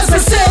us, cause we're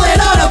sailing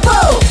on a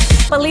boat!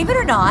 Believe it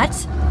or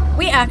not,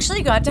 we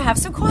actually got to have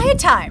some quiet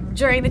time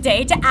during the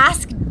day to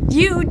ask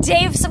you,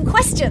 Dave, some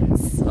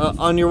questions.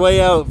 On your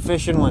way out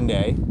fishing one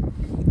day,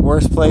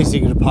 worst place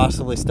you could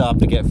possibly stop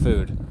to get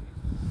food.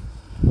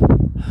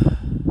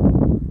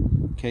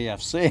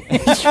 KFC.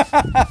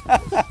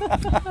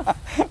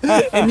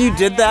 And you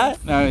did that?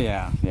 Oh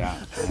yeah.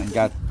 And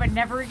got But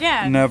never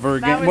again. never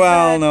That again. was,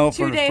 Well, no, 2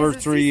 for the days first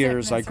of 3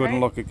 years, I seasickness, couldn't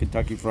right? look at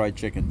Kentucky Fried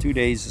Chicken. 2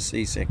 days of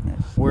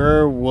seasickness.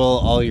 Where will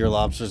all your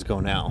lobsters go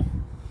now?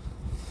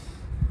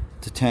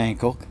 To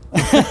Tankook.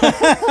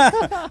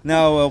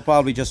 No, we'll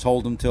probably just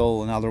hold them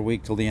till another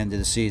week till the end of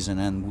the season,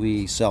 and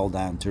we sell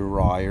down to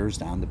Ryers,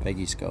 down to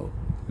Peggy's Cove.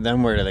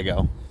 Then where do they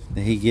go?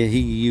 He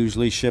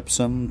usually ships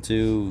them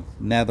to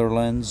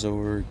Netherlands,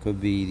 or it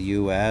could be the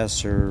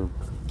U.S. or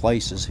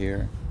places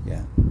here.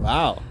 Yeah.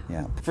 Wow.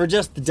 Yeah. For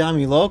just the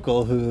dummy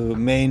local who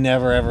may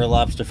never ever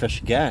lobster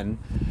fish again,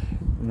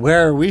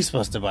 where are we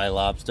supposed to buy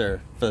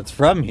lobster that's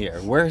from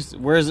here?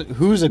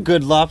 Who's a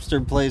good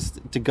lobster place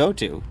to go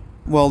to?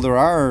 Well, there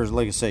are,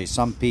 like I say,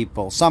 some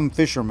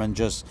fishermen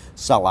just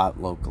sell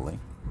out locally.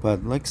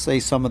 But like say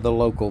some of the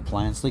local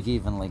plants, like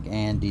even like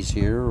Andy's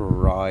here or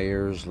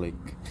Ryers, like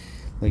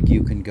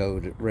you can go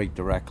right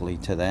directly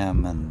to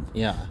them, and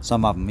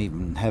some of them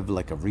even have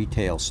like a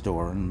retail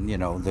store, and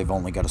they've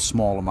only got a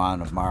small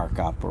amount of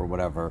markup or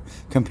whatever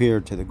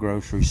compared to the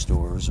grocery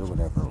stores or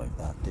whatever like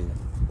that, too.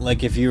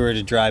 Like if you were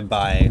to drive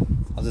by,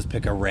 I'll just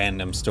pick a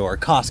random store,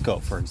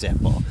 Costco, for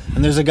example,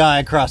 and there's a guy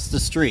across the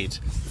street,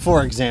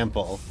 for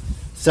example,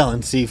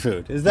 selling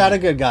seafood. Is that a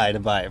good guy to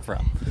buy it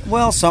from?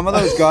 Well, some of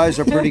those guys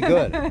are pretty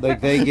good.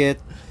 Like they get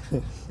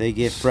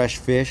fresh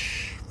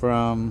fish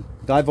from.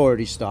 I've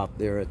already stopped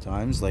there at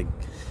times,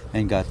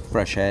 and got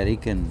fresh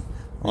haddock and.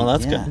 Well,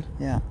 that's good.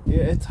 Yeah.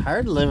 It's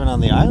hard living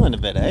on the island a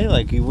bit, eh?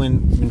 Like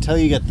until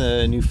you get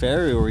the new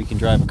ferry where you can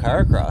drive a car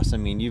across. I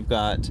mean, you've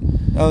got.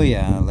 Oh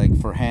yeah, like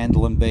for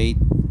handling bait,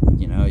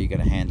 you got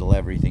to handle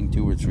everything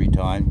 2 or 3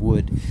 times.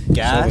 Wood,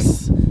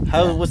 gas.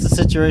 What's the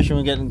situation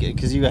with getting?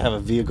 Because you have a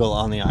vehicle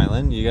on the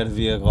island, you got a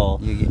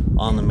vehicle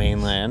on the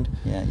mainland.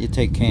 Yeah, you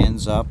take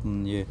cans up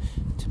and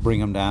to bring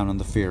them down on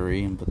the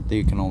ferry, but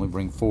they can only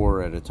bring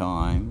 4 at a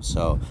time.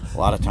 So a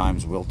lot of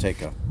times we'll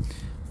take a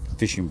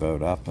fishing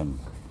boat up and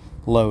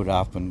load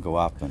up and go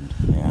up and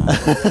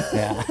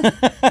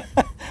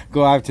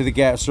go out to the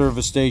gas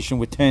service station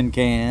with 10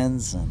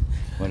 cans and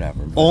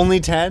whatever. But only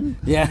 10?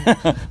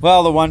 Yeah.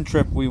 Well, the one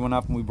trip we went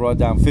up and we brought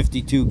down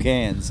 52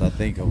 cans, I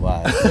think it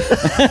was.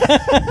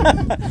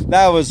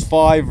 That was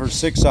 5 or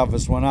 6 of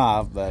us went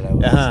off, but it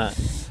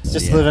was,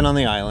 just living on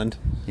the island.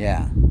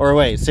 Yeah. Or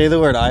wait, say the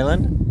word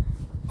island.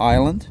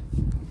 Island?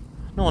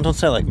 No, don't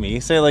say it like me.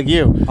 Say it like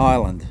you.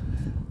 Island.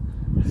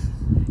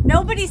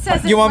 Nobody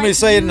says it. You want me to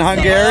say it in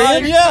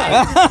Hungarian?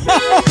 Yeah.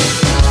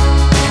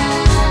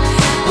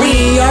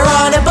 We are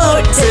on a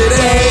boat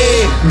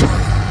today.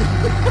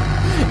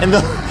 And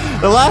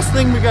the last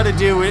thing we got to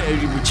do, we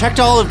checked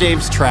all of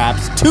Dave's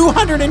traps.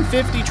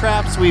 250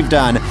 traps we've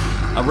done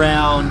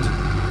around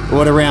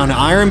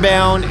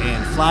Ironbound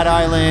and Flat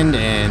Island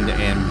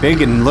and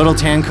Big and Little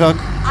Tankook.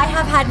 I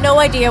have had no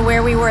idea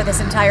where we were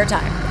this entire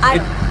time.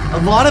 A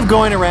lot of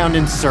going around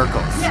in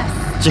circles. Yes.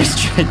 Just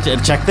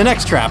check the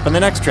next trap and the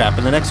next trap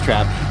and the next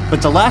trap.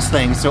 But the last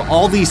thing, so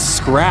all these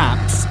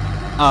scraps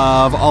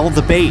of all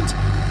the bait,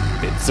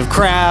 bits of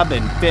crab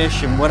and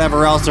fish and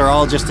whatever else are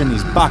all just in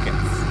these buckets.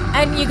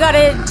 And you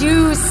gotta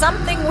do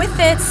something with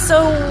it,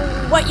 so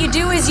what you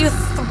do is you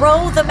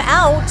throw them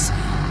out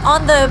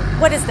on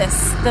what is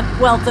this?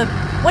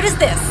 What is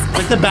this?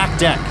 Like the back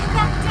deck.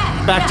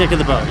 Back deck of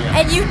the boat, yeah.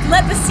 And you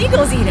let the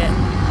seagulls eat it.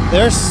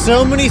 There's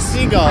so many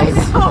seagulls. I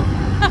know.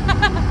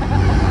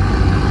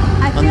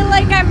 I feel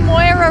like I'm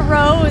Moira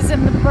Rose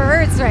and the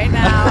birds right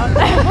now.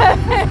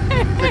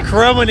 The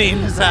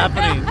cromaning is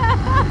happening.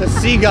 The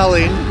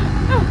seagulling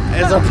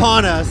is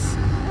upon us.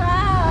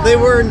 Wow. They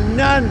were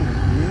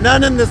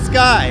none in the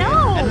sky.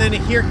 No. And then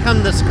here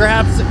come the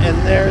scraps,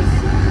 and there's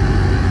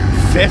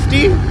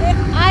 50?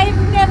 I've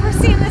never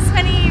seen this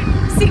many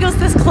seagulls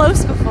this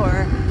close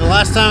before. The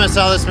last time I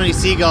saw this many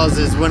seagulls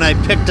is when I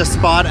picked a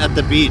spot at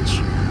the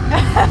beach.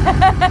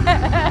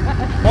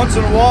 Once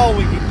in a while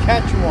we can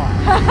catch one.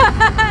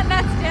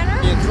 That's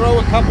dinner? You throw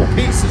a couple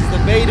pieces to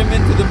bait them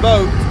into the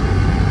boat,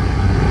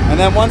 and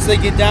then once they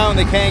get down,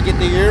 they can't get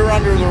the air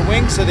under their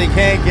wings, so they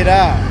can't get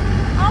out.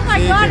 Oh my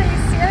God, are you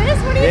serious?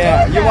 What are you doing?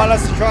 Yeah, you then? want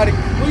us to try to...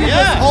 Well, you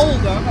just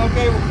hold them.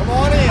 Okay, well, come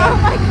on in. Oh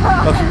my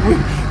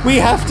God. We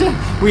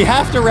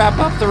have to wrap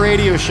up the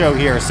radio show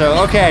here.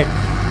 So, okay,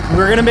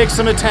 we're going to make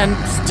some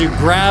attempts to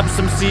grab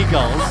some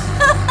seagulls.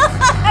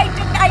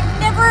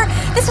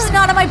 This was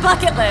not on my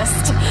bucket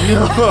list.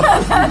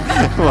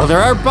 Well, there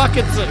are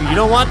buckets. You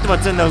don't want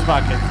what's in those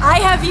buckets. I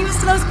have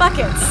used those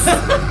buckets.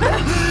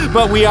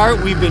 But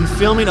we've been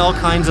filming all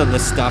kinds of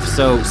this stuff.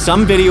 So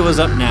some video is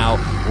up now.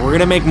 We're going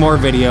to make more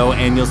video,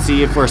 and you'll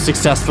see if we're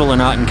successful or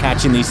not in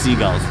catching these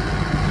seagulls.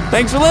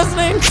 Thanks for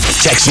listening.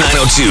 Text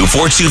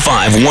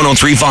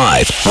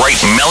 902-425-1035.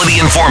 Write Melody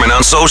Informant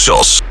on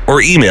socials.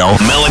 Or email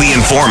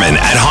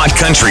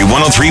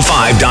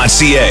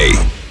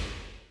melodyinformant@hotcountry1035.ca.